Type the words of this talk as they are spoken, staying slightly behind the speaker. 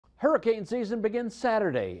Hurricane season begins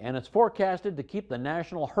Saturday, and it's forecasted to keep the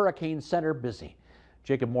National Hurricane Center busy.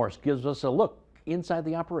 Jacob Morse gives us a look inside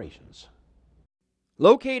the operations.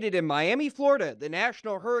 Located in Miami, Florida, the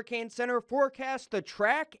National Hurricane Center forecasts the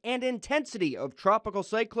track and intensity of tropical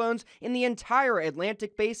cyclones in the entire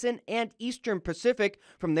Atlantic Basin and Eastern Pacific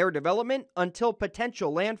from their development until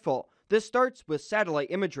potential landfall. This starts with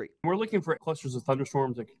satellite imagery. We're looking for clusters of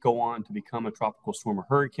thunderstorms that could go on to become a tropical storm or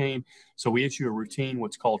hurricane. So we issue a routine,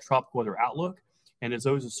 what's called Tropical Weather Outlook. And as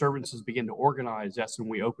those disturbances begin to organize, that's when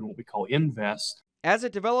we open what we call INVEST. As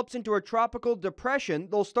it develops into a tropical depression,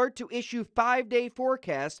 they'll start to issue 5-day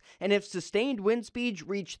forecasts, and if sustained wind speeds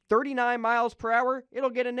reach 39 miles per hour, it'll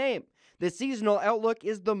get a name. The seasonal outlook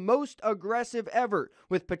is the most aggressive ever,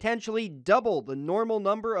 with potentially double the normal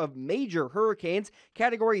number of major hurricanes,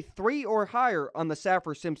 category 3 or higher on the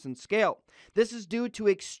Saffir-Simpson scale. This is due to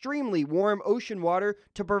extremely warm ocean water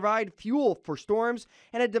to provide fuel for storms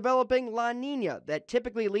and a developing La Nina that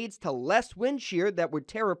typically leads to less wind shear that would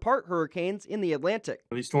tear apart hurricanes in the Atlantic.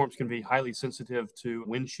 These storms can be highly sensitive to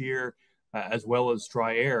wind shear, as well as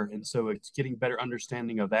dry air. And so it's getting better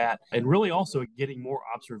understanding of that and really also getting more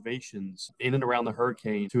observations in and around the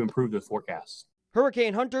hurricane to improve the forecasts.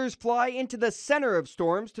 Hurricane hunters fly into the center of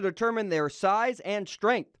storms to determine their size and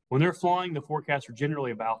strength. When they're flying, the forecasts are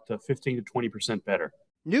generally about 15 to 20% better.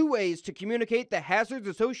 New ways to communicate the hazards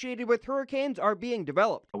associated with hurricanes are being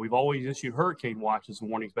developed. We've always issued hurricane watches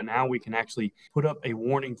and warnings, but now we can actually put up a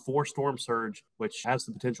warning for storm surge, which has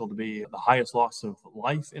the potential to be the highest loss of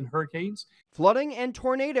life in hurricanes. Flooding and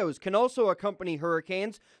tornadoes can also accompany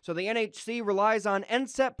hurricanes, so the NHC relies on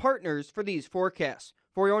NCEP partners for these forecasts.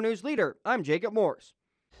 For your news leader, I'm Jacob Morse.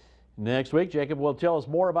 Next week, Jacob will tell us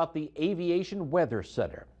more about the Aviation Weather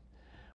Center.